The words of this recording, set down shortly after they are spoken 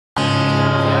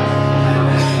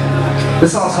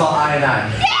This song's called I and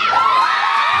I.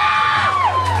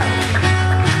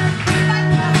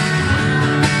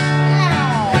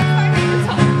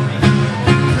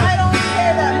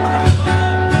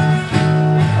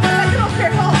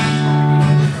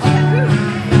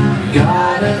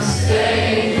 Got a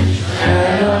stage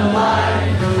and a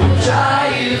mic, which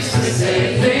I used to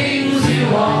say things you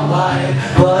won't like,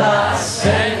 but I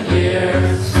spent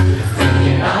years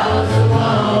thinking I was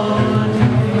alone.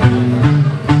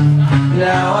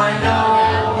 Now I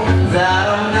know that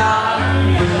I'm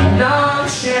not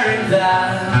sharing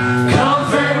that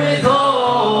comfort with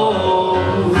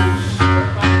those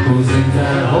who think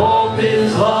that hope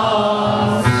is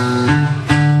lost.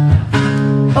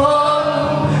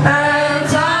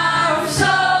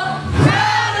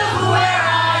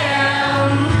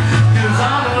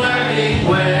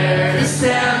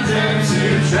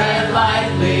 Tread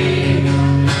lightly,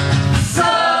 so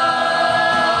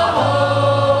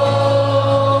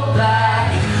hold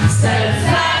back,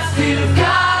 steadfast, you've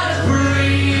got to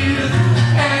breathe,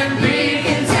 and be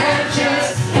content,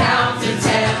 just count to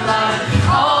 10 like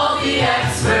all the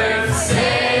experts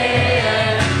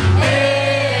say.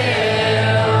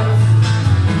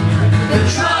 If the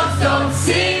drugs don't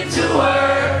seem to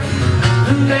work,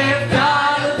 then they've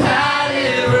got a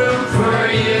padded room for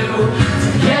you to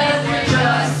get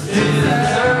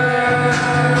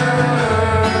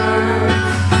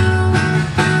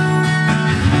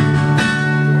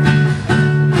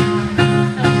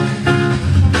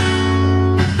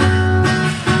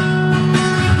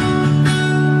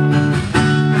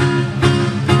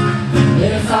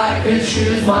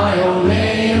choose my own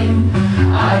name,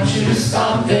 I choose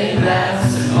something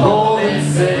that's old and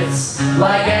fits,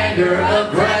 like anger,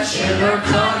 aggression, or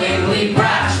cunningly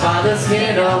brashed by the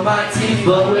skin of my teeth,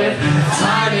 but with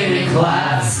time in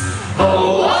class.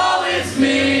 Oh, it's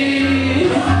me,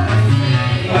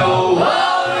 no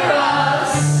over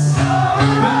us,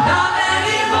 but not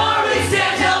anymore. We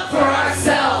stand up for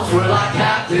ourselves. We're like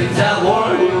captains at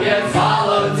war who get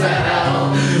followed to hell.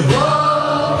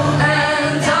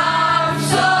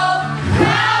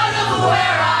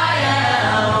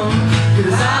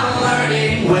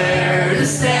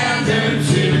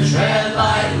 Tread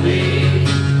lightly,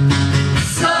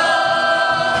 so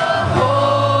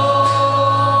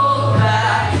hold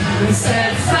back, and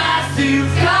steadfast,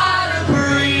 you've